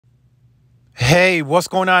Hey, what's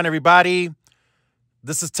going on, everybody?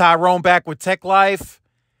 This is Tyrone back with Tech Life.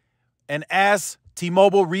 And as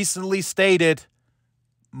T-Mobile recently stated,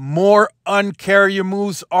 more Un-carrier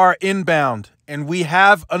moves are inbound. And we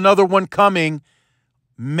have another one coming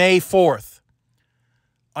May 4th.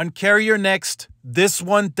 Un-carrier next. This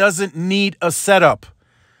one doesn't need a setup.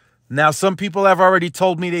 Now, some people have already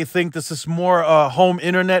told me they think this is more home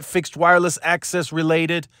internet, fixed wireless access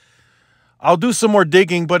related. I'll do some more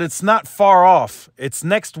digging, but it's not far off. It's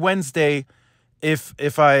next Wednesday, if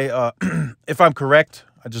I'm correct.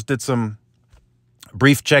 I just did some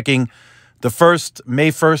brief checking. The first, May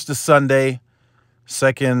 1st is Sunday.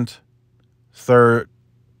 Second, third,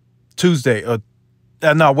 Tuesday.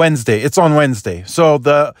 No, Wednesday. It's on Wednesday. So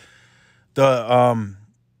the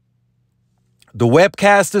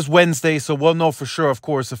webcast is Wednesday, so we'll know for sure, of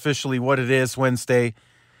course, officially what it is Wednesday.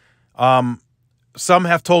 Some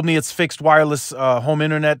have told me it's fixed wireless home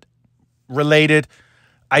internet related.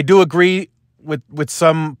 I do agree with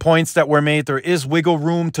some points that were made. There is wiggle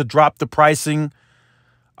room to drop the pricing.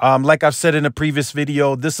 Like I've said in a previous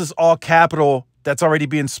video, this is all capital that's already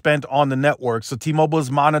being spent on the network. So T-Mobile is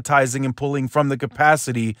monetizing and pulling from the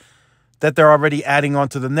capacity that they're already adding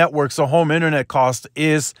onto the network. So home internet cost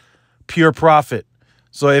is pure profit.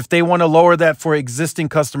 So if they want to lower that for existing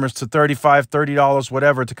customers to $35, $30,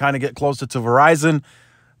 whatever, to kind of get closer to Verizon,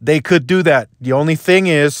 they could do that. The only thing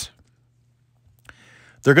is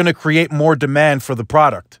they're going to create more demand for the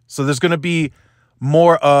product. So there's going to be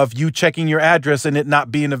more of you checking your address and it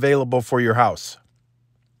not being available for your house.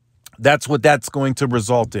 That's what that's going to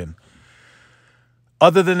result in.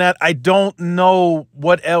 Other than that, I don't know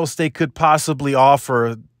what else they could possibly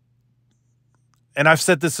offer. And I've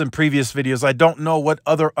said this in previous videos. I don't know what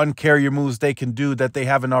other Un-carrier moves they can do that they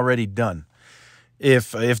haven't already done,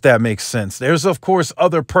 if that makes sense. There's, of course,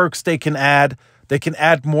 other perks they can add. They can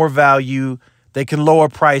add more value. They can lower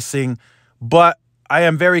pricing. But I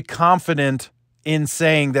am very confident in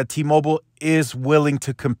saying that T-Mobile is willing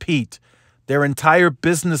to compete. Their entire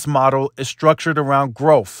business model is structured around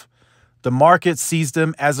growth. The market sees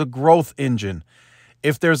them as a growth engine.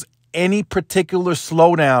 If there's any particular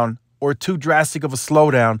slowdown or too drastic of a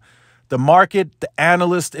slowdown, the market, the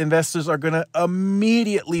analysts, investors are going to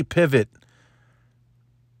immediately pivot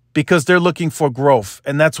because they're looking for growth.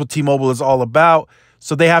 And that's what T-Mobile is all about.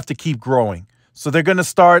 So they have to keep growing. So they're going to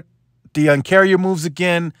start the Un-carrier moves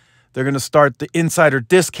again. They're going to start the insider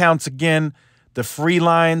discounts again, the free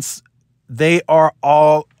lines. They are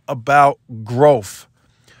all about growth.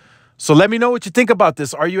 So let me know what you think about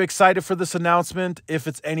this. Are you excited for this announcement? If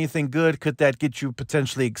it's anything good, could that get you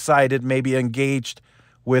potentially excited, maybe engaged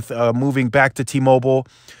with moving back to T-Mobile?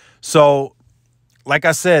 So like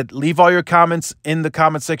I said, leave all your comments in the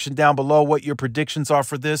comment section down below what your predictions are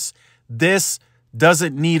for this. This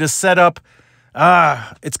doesn't need a setup.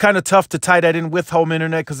 It's kind of tough to tie that in with home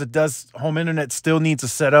internet because home internet still needs a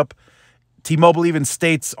setup. T-Mobile even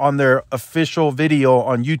states on their official video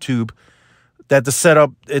on YouTube that the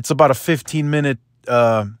setup, it's about a 15-minute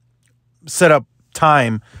setup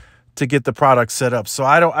time to get the product set up. So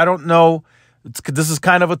I don't know. This is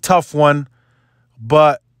kind of a tough one,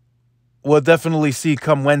 but we'll definitely see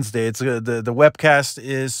come Wednesday. It's the webcast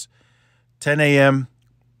is 10 a.m.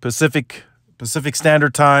 Pacific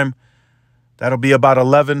Standard Time. That'll be about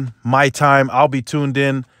 11 my time. I'll be tuned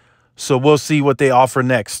in, so we'll see what they offer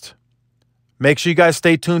next. Make sure you guys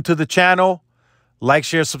stay tuned to the channel. Like,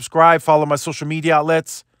 share, subscribe, follow my social media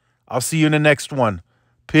outlets. I'll see you in the next one.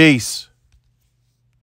 Peace.